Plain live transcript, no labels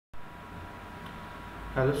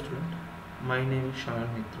Hello student, my name is Shayan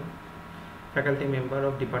Mitra, faculty member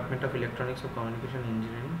of Department of Electronics of Communication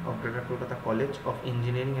Engineering of Greater Kolkata College of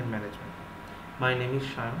Engineering and Management. My name is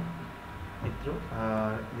Shayan Mitra.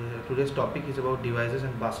 Today's topic is about devices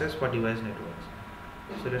and buses for device networks.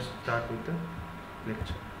 So let's start with the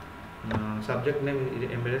lecture. Subject name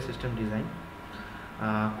is Embedded System Design.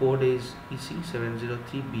 Code is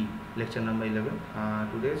EC703B, lecture number 11.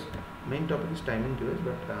 Today's main topic is timing device,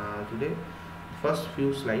 but today first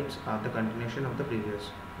few slides are the continuation of the previous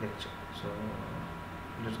lecture. So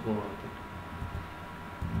let's go on with it.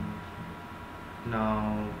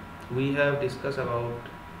 Now we have discussed about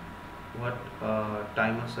what a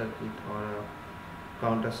timer circuit or a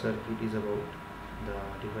counter circuit is about, the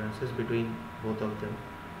differences between both of them,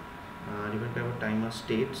 different type of timer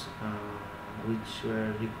states which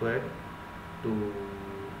were required to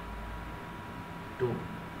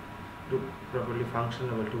properly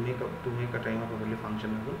functionable, to make a timer properly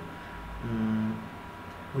functionable.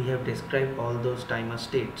 We have described all those timer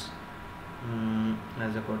states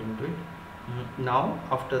as according to it. Now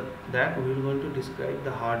after that we are going to describe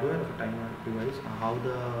the hardware of a timer device, how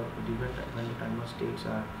the different when the timer states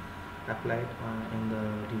are applied in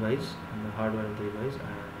the device and the hardware of the device,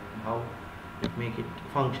 and how it make it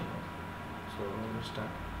functional. So let's start.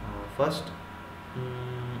 First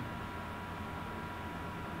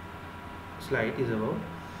slide is about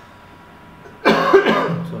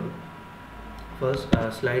sorry. First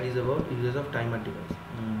slide is about uses of timer device.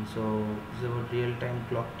 So this is about real-time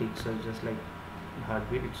clock ticks, just like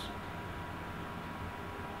heartbeat. It's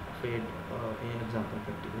fade example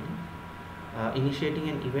practically. Initiating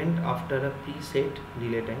an event after a preset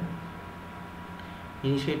delay time.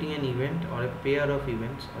 Initiating an event or a pair of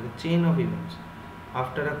events or a chain of events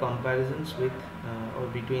after a comparisons with or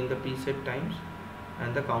between the preset times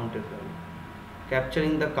and the counted value.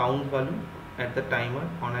 Capturing the count value at the timer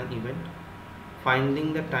on an event.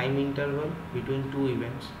 Finding the time interval between two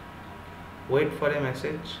events. Wait for a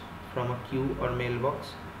message from a queue or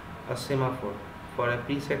mailbox, a semaphore for a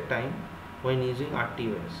preset time when using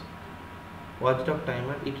RTOS. Watchdog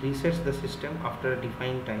timer, it resets the system after a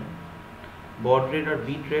defined time. Baud rate or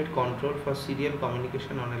bit rate control for serial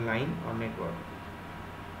communication on a line or network.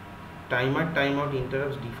 Timer timeout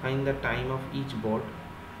interrupts define the time of each baud.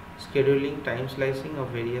 Scheduling time slicing of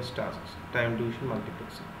various tasks. Time division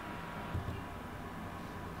multiplexing.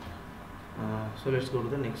 So let's go to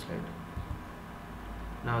the next slide.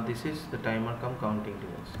 Now this is the timer cum counting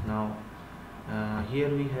device. Now here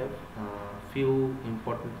we have few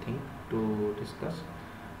important things to discuss,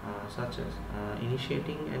 such as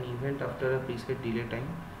initiating an event after a preset delay time.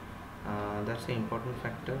 That's an important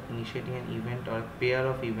factor. Initiating an event or a pair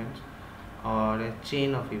of events or a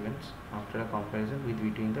chain of events after a comparison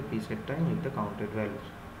between the preset time with the counted values.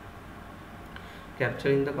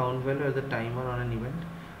 Capturing the count value as the timer on an event.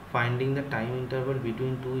 Finding the time interval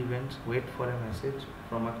between two events. Wait for a message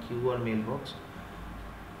from a queue or mailbox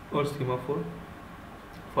or semaphore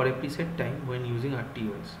for a preset time when using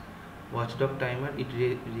RTOS. Watchdog timer, it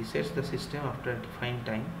resets the system after a defined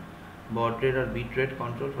time. Baud rate or bit rate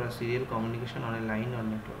control for a serial communication on a line or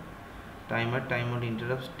network. Timer timeout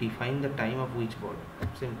interrupts define the time of which baud.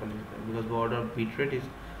 Simple, because baud or bit rate is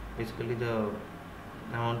basically the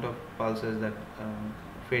amount of pulses that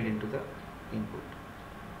fade into the input.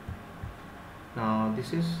 Now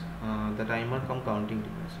this is the timer cum counting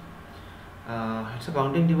device. It's a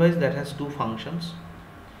counting device that has two functions.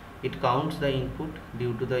 It counts the input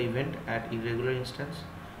due to the event at irregular instance,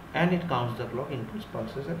 and it counts the clock inputs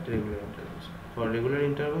pulses at regular intervals. For regular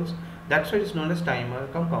intervals, that's why it's known as timer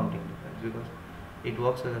cum counting device, because it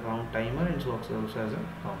works as a count timer and it works also as a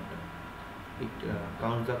counter. It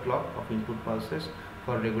counts the clock of input pulses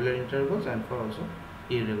for regular intervals and for also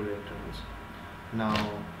irregular intervals. Now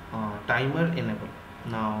timer enable.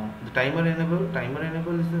 Now the timer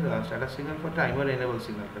enable is the status signal for timer enable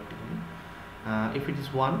signal practically. If it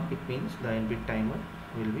is 1, it means the n-bit timer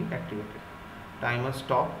will be activated. Timer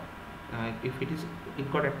stop, if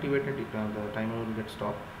it got activated, the timer will get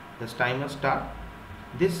stopped. This timer start,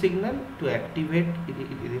 this signal to activate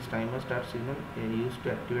this timer start signal used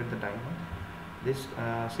to activate the timer. This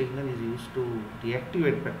signal is used to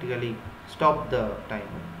deactivate, practically stop the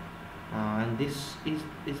timer. And this is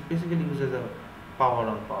basically used as a power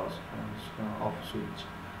on pause off switch.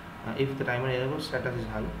 If the timer enable status is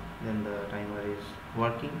high, then the timer is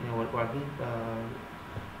working in working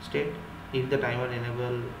state. If the timer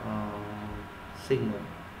enable signal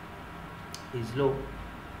is low,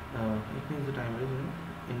 it means the timer is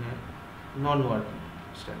in a non-working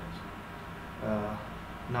status.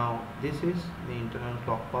 Now this is the internal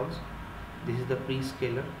clock pulse. This is the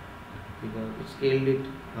prescaler. because it scaled it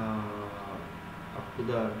up to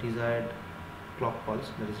the desired clock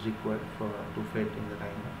pulse that is required for to fed in the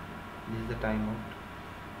timer. This is the timeout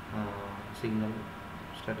signal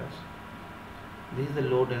status. This is the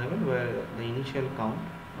load enable, where the initial count,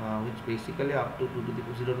 which basically up to 2 to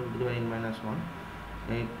the 0 to 2 to the n minus 1,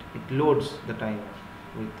 it loads the timer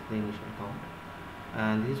with the initial count.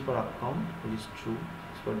 And this is for up count, which is true.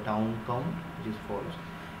 This is for down count, which is false.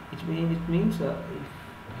 It means if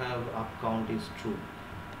have up count is true,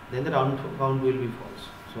 then the down count will be false.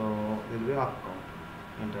 So there will be up count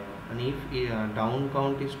in timer. And if down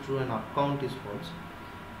count is true and up count is false,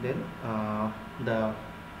 then the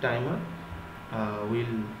timer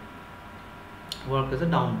will work as a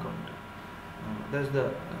down counter. That's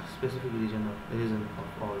the specific reason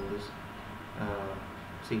of all these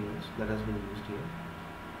signals that has been used here.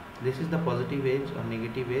 This is the positive edge or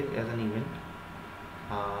negative edge as an event.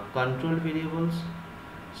 Control variables,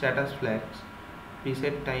 status flags,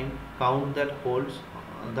 preset time, count that holds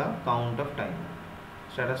the count of timer.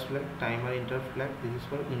 Status flag, timer interrupt flag, this is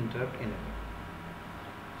for interrupt enable.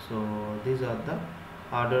 So these are the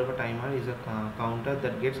hardware of a timer is a counter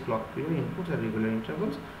that gets clock period inputs at regular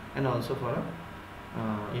intervals, and also for a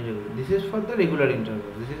irregular. This is for the regular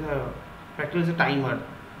intervals. This is a practically a timer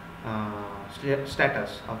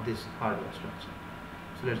status of this hardware structure.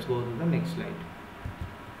 So let's go to the next slide.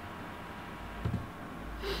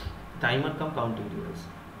 Timer cum counting device.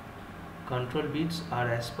 Control bits are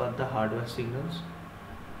as per the hardware signals,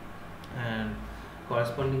 and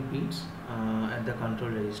corresponding bits at the control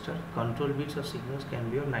register. Control bits of signals can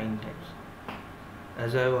be of 9 types,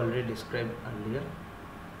 as I have already described earlier.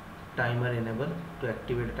 Timer enable, to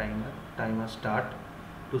activate a timer. Timer start,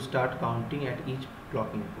 to start counting at each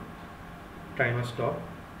clock input. Timer stop,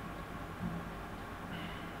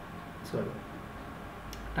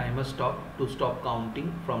 timer stop, to stop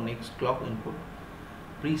counting from next clock input.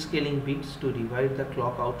 Pre-scaling bits, to divide the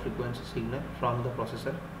clock out frequency signal from the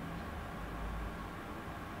processor.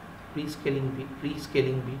 Pre-scaling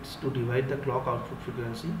bits, to divide the clock output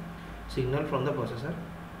frequency signal from the processor.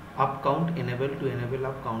 Up count enable, to enable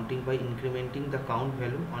up counting by incrementing the count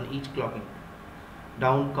value on each clock input.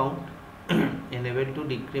 Down count enable, to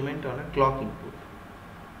decrement on a clock input.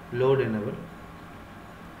 Load enable,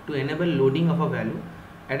 to enable loading of a value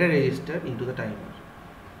at a register into the timer.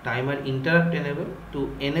 Timer interrupt enable,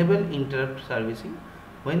 to enable interrupt servicing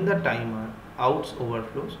when the timer outs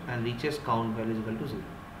overflows and reaches count value is equal to 0.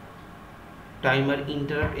 Timer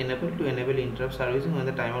interrupt enable, to enable interrupt servicing when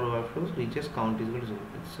the timer overflows, reaches count is equal to 0.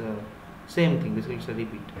 It's same thing, basically it's a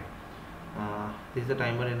repeat. This is the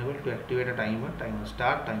timer enable, to activate a timer. Timer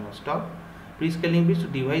start, timer stop. Pre-scaling bits, to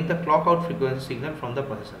divide the clock out frequency signal from the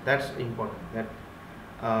processor. That's important, that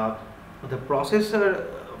the processor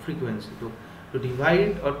frequency, to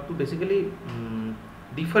divide or to basically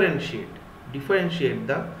differentiate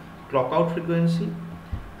the clock out frequency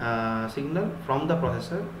signal from the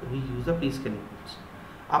processor, we use the pre-scaling bits.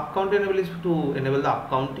 Up count enable is to enable the up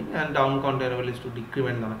counting, and down count enable is to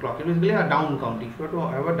decrement the clock. It is basically a down counting. If you have to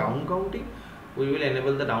have a down counting, we will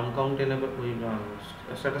enable the down count enable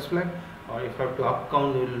status flag, or if you have to up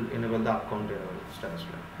count, we will enable the up count enable status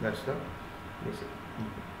flag. That's the basic.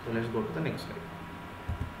 So let's go to the next slide.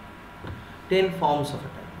 10 forms of a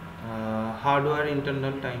timer. Hardware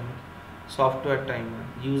internal timer, software timer,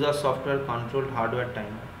 user software controlled hardware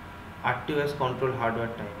timer, RTOS controlled hardware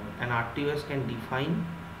timer. An RTOS can define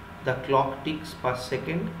the clock ticks per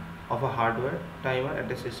second of a hardware timer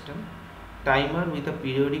at a system. Timer with a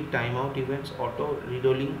periodic timeout events, auto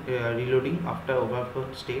reloading after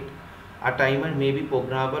overflow state. A timer may be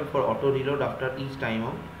programmable for auto reload after each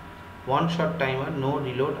timeout. One shot timer, no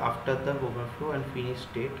reload after the overflow and finish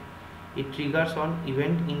state. It triggers on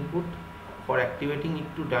event input for activating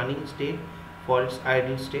it to running state for its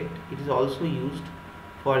idle state. It is also used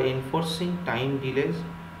for enforcing time delays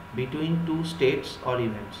between two states or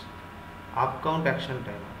events. Up count action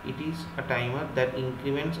timer. It is a timer that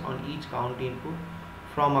increments on each count input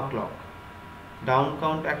from a clock. Down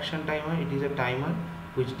count action timer. It is a timer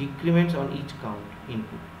which decrements on each count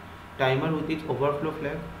input. Timer with its overflow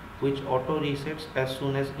flag, which auto resets as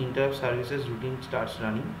soon as interrupt services routine starts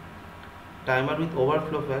running. Timer with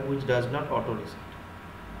overflow flag, which does not auto reset.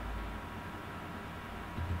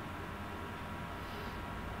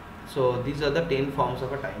 So these are the 10 forms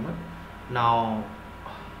of a timer. Now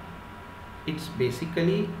it's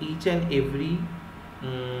basically each and every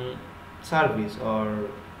service or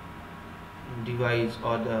device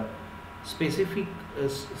or the specific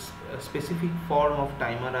form of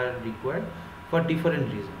timer are required for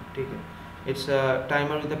different reasons. Okay? It's a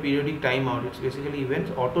timer with a periodic timeout. It's basically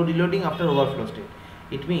events auto reloading after overflow state.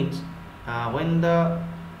 It means When the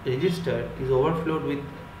register is overflowed with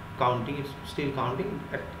counting, it's still counting.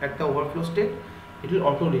 At the overflow state, it will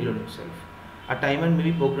auto reload itself. A timer may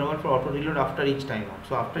be programmed for auto reload after each timeout.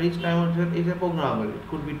 So after each timeout, it is a programmable. It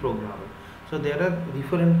could be programmable. So there are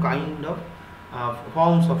different kind of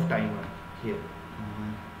forms of timer here.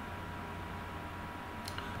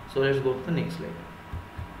 So let's go to the next slide.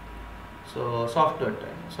 So software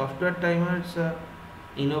timer. Software timer is a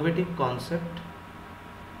innovative concept,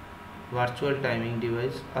 virtual timing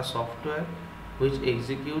device, a software which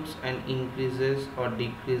executes and increases or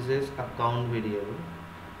decreases a count variable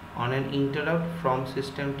on an interrupt from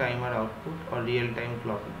system timer output or real-time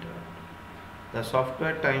clock interrupt. The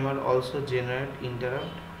software timer also generates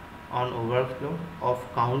interrupt on overflow of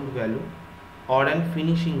count value or an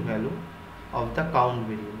finishing value of the count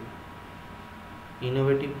variable.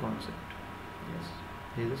 Innovative concept. Yes,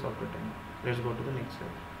 this is the software timer. Let's go to the next slide.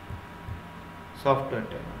 Software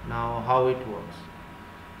timer. Now how it works.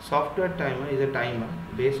 Software timer is a timer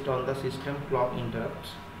based on the system clock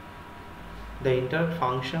interrupts. The interrupt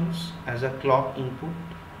functions as a clock input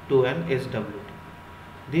to an SWT.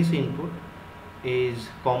 This input is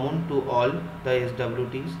common to all the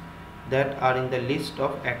SWTs that are in the list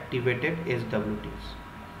of activated SWTs.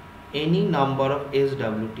 Any number of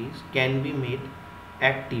SWTs can be made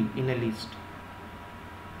active in a list.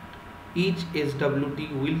 Each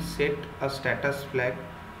SWT will set a status flag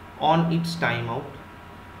on its timeout,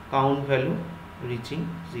 count value reaching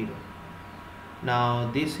 0.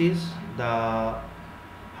 Now this is the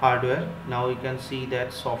hardware. Now you can see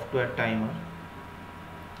that software timer.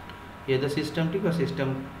 Here the system tick or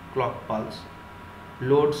system clock pulse.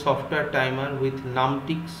 Load software timer with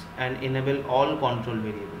numticks and enable all control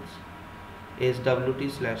variables.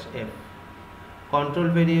 SWT/F. Control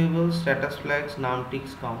variables, status flags,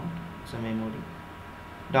 numticks count. It's a memory.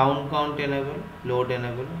 Down count enable, load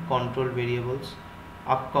enable, control variables,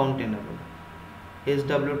 up count enable.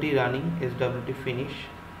 SWT running, SWT finish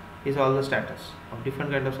is all the status of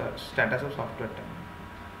different kind of status of software timer.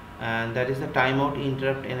 And that is the timeout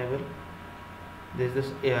interrupt enable. This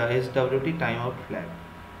is the SWT timeout flag.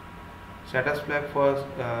 Status flag for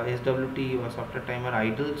SWT or software timer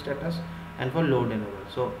idle status, and for load enable.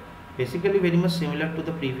 So basically very much similar to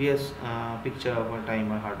the previous picture of a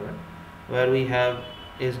timer hardware, where we have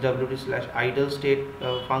SWT/idle state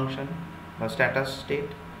function or status state,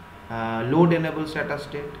 load enable status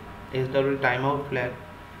state, SWT timeout flag,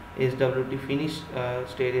 SWT finish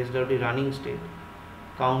state, SWT running state,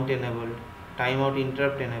 count enabled, timeout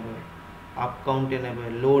interrupt enable, up count enable,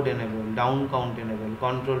 load enable, down count enable,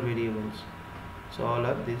 control variables. So all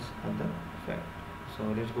of these are the fact. So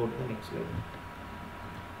let's go to the next slide.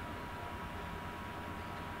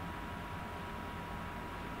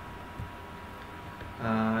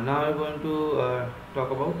 Now we're going to talk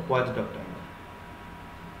about watchdog timer.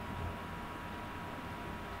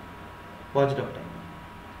 Watchdog timer,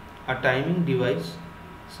 a timing device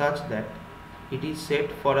such that it is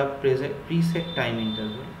set for a preset time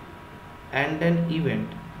interval and an event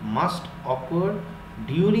must occur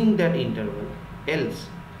during that interval, else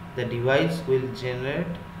the device will generate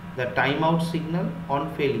the timeout signal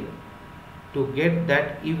on failure to get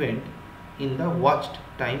that event in the watched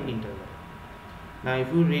time interval. Now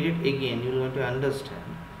if you read it again, you are going to understand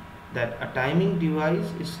that a timing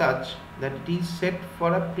device is such that it is set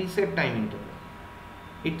for a preset time interval.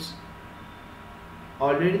 It's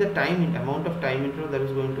already the amount of time interval that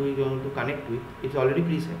is going to connect with, it's already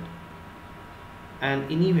preset, and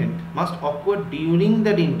an event must occur during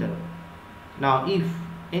that interval. Now if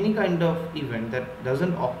any kind of event that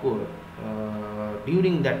doesn't occur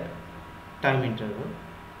during that time interval,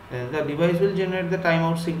 the device will generate the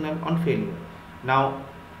timeout signal on failure. Now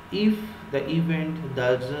if the event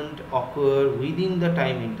doesn't occur within the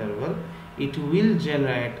time interval, it will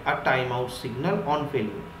generate a timeout signal on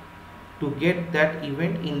failure to get that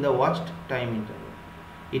event in the watched time interval.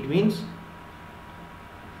 It means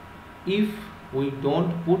if we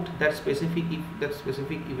don't put that specific, if that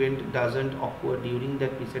specific event doesn't occur during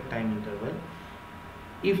that preset time interval,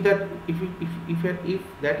 if that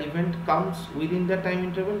event comes within that time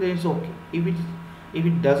interval, then it's okay. If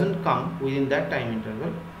it doesn't come within that time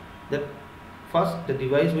interval, that first the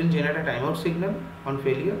device will generate a timeout signal on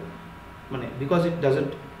failure because it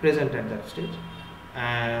doesn't present at that stage,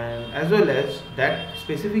 and as well as that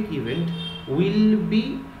specific event will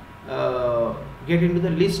be get into the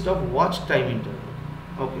list of watch time interval.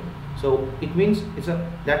 Okay, so it means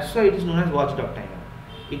that's why it is known as watchdog timer.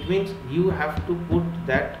 It means you have to put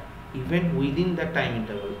that event within that time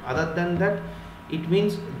interval. Other than that, it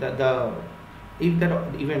means that if that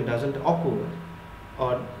event doesn't occur,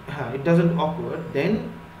 or it doesn't occur,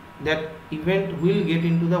 then that event will get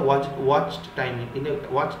into the watched time in the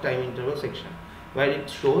watch time interval section, where it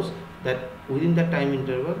shows that within that time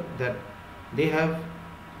interval that they have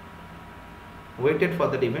waited for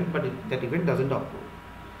that event, but that event doesn't occur.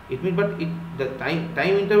 It means, but the time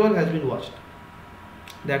interval has been watched.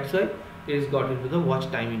 That's why it is got into the watch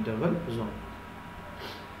time interval zone.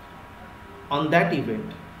 On that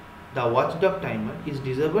event, the watchdog timer is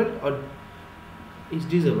disabled to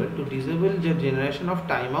disable the generation of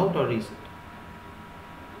timeout or reset.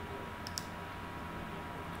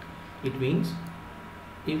 It means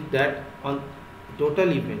if that on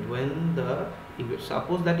total event, when the event,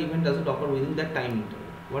 suppose that event doesn't occur within that time interval,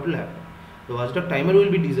 what will happen? The watchdog timer will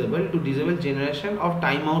be disabled to disable generation of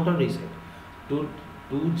timeout or reset. To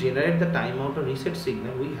generate the timeout or reset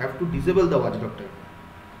signal, we have to disable the watchdog timer.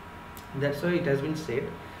 That's why it has been said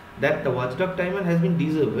that the watchdog timer has been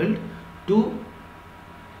disabled to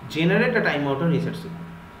generate a timeout or reset signal.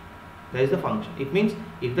 That is the function. It means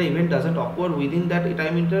if the event doesn't occur within that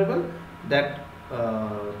time interval, that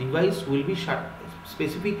device will be shut.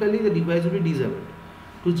 Specifically, the device will be disabled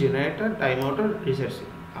to generate a timeout or reset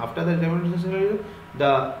signal. After the timeout or reset signal,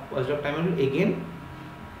 the watchdog timer will again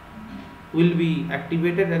be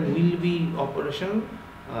activated and will be operational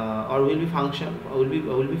or will be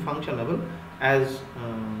functionable as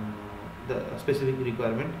the specific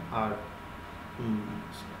requirement are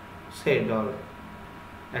said or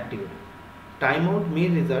activated. Timeout may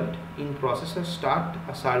result in processor start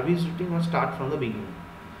a service routine or start from the beginning.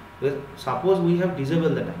 Because suppose we have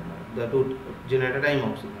disabled the timer to generate a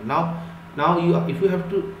timeout signal. Now if you have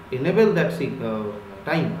to enable that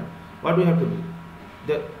timer, what we have to do?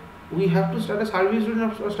 We have to start a service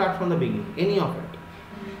routine or start from the beginning. Any of it.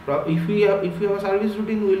 If we have a service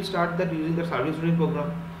routine, we will start that using the service routine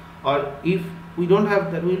program. Or if we don't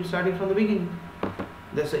have that, we will start it from the beginning.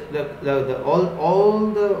 All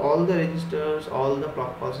the registers, all the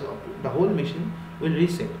clock pulses, the whole machine will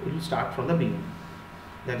reset. It will start from the beginning.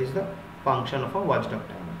 That is the function of a watchdog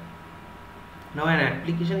timer. Now, an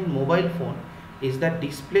application in mobile phone is that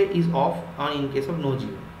display is off on in case of no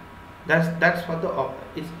GPIO. That's what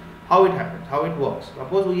is how it happens, how it works.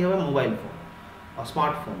 Suppose we have a mobile phone, a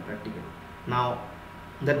smartphone practically. Now,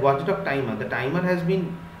 that watchdog timer, the timer has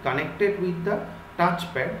been connected with the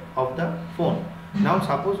touchpad of the phone. Now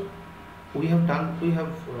suppose we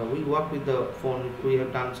work with the phone, we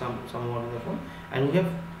have done some work with the phone, and we have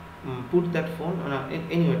put that phone on a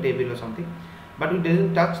table or something, but we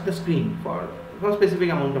didn't touch the screen for a specific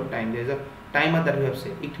amount of time. There is a timer that we have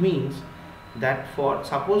set. It means that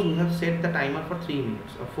suppose we have set the timer for 3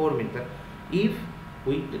 minutes or 4 minutes, that if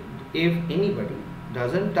anybody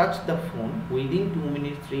doesn't touch the phone within 2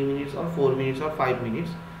 minutes, 3 minutes or 4 minutes or 5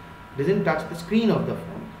 minutes, doesn't touch the screen of the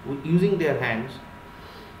phone using their hands,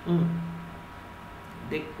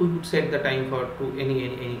 we could set the time for any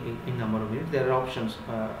number of minutes. There are options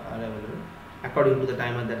are available according to the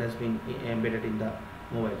timer that has been embedded in the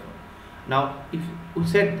mobile phone. Now, if we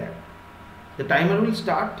set that, the timer will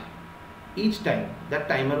start each time. That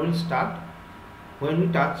timer will start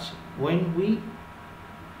when we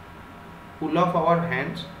pull off our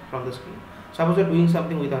hands from the screen. Suppose we are doing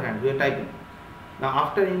something with our hands, we are typing. Now,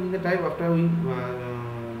 after ending the type, after we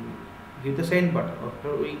give the send button,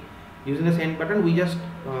 using the send button, we just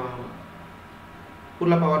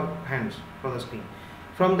pull up our hands from the screen.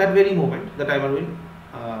 From that very moment, the timer will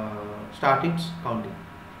start its counting.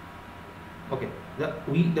 Okay, the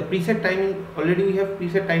preset timing, already we have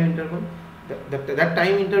preset time interval. That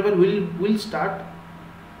time interval will start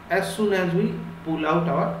as soon as we pull up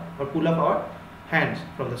our hands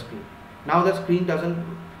from the screen. Now the screen doesn't,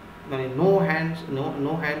 no hands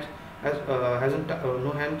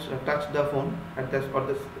touch the phone or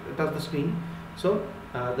touch the screen. So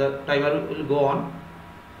the timer will go on.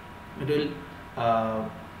 It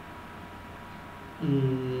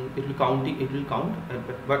will count.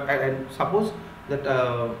 But suppose that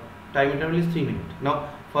time interval is 3 minutes. Now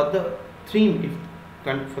for 3 minutes,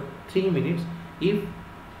 if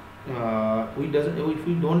we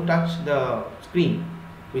don't touch the screen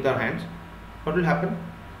with our hands, what will happen?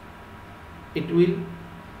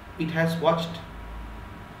 It has watched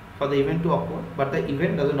for the event to occur, but the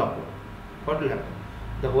event doesn't occur. What will happen?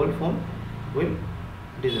 The whole phone will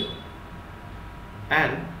disable.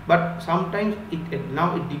 But sometimes it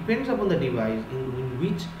depends upon the device in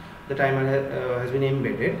which the timer has been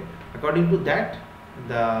embedded. According to that,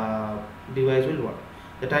 the device will work.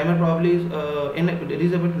 The timer probably is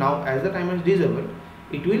disabled. Now, as the timer is disabled,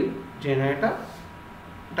 it will generate a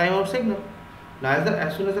timeout signal. Now,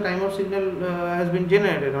 as soon as the timeout signal has been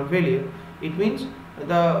generated on failure, it means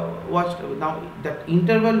the watch, now that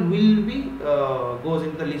interval will be goes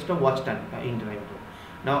into the list of watch time interval.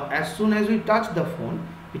 Now as soon as we touch the phone,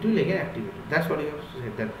 it will again activate it. That's what you have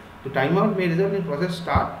said, that the timeout may result in process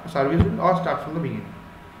start, service or start from the beginning.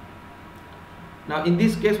 Now in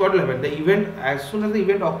this case, what will happen? The event, as soon as the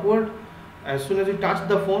event occurred, as soon as you touch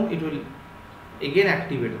the phone, it will again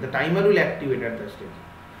activate. The timer will activate at that stage.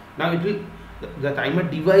 Now it will, the timer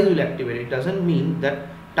device will activate. It doesn't mean that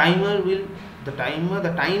timer will, the time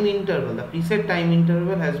interval, the preset time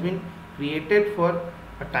interval has been created for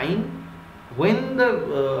a time when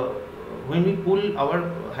the when we pull our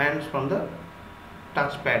hands from the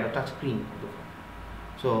touchpad or touch screen of the phone.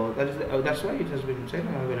 So that's why it has been said.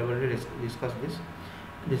 I will already discuss this.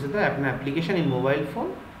 This is the application in mobile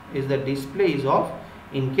phone. Is the display is off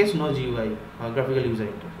in case no GUI graphical user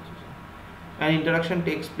interface. An interaction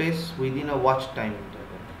takes place within a watch time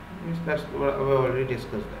interval. Yes, that's what we already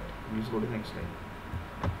discussed that. Let's go to the next slide.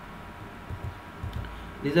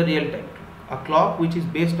 This is a real time clock. A clock which is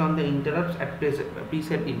based on the interrupts at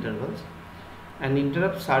preset intervals. An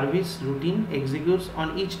interrupt service routine executes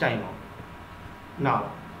on each timeout.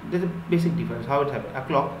 Now, there is a basic difference how it happens. A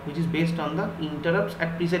clock which is based on the interrupts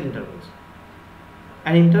at preset intervals.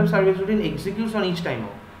 An interrupt service routine executes on each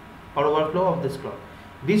timeout or overflow of this clock.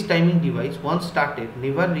 This timing device, once started,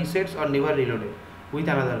 never resets or never reloaded with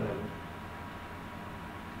another value.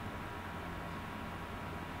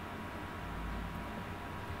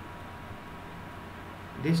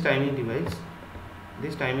 This timing device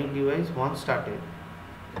once started,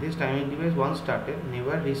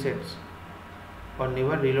 never resets or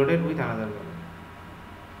never reloaded with another value.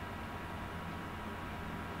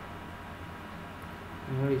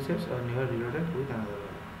 Never resets or never reloaded with another value.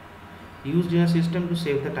 Used in a system to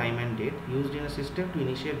save the time and date. Used in a system to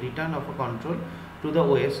initiate return of a control to the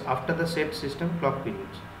OS after the set system clock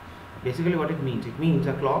periods. Basically what it means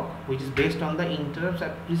a clock which is based on the interrupts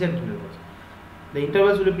at preset intervals. The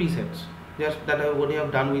intervals will be presets, just that what you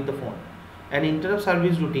have done with the phone. An interrupt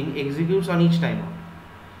service routine executes on each timeout.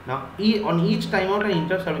 Now on each timeout an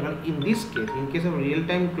interrupt service, in this case, in case of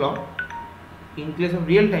real-time clock,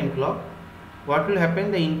 what will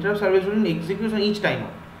happen? The interrupt service routine executes on each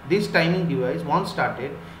timeout. This timing device, once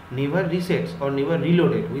started, never resets or never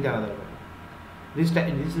reloaded with another value. This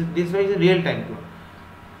is a real-time clock.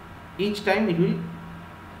 Each time it will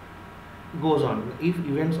goes on. If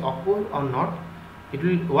events occur or not, it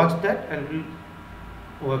will watch that and it will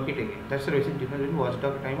work it again. That's the basic difference between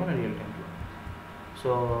watchdog timer and real-time clock.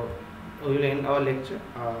 So we will end our lecture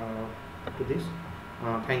to this.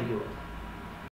 Thank you.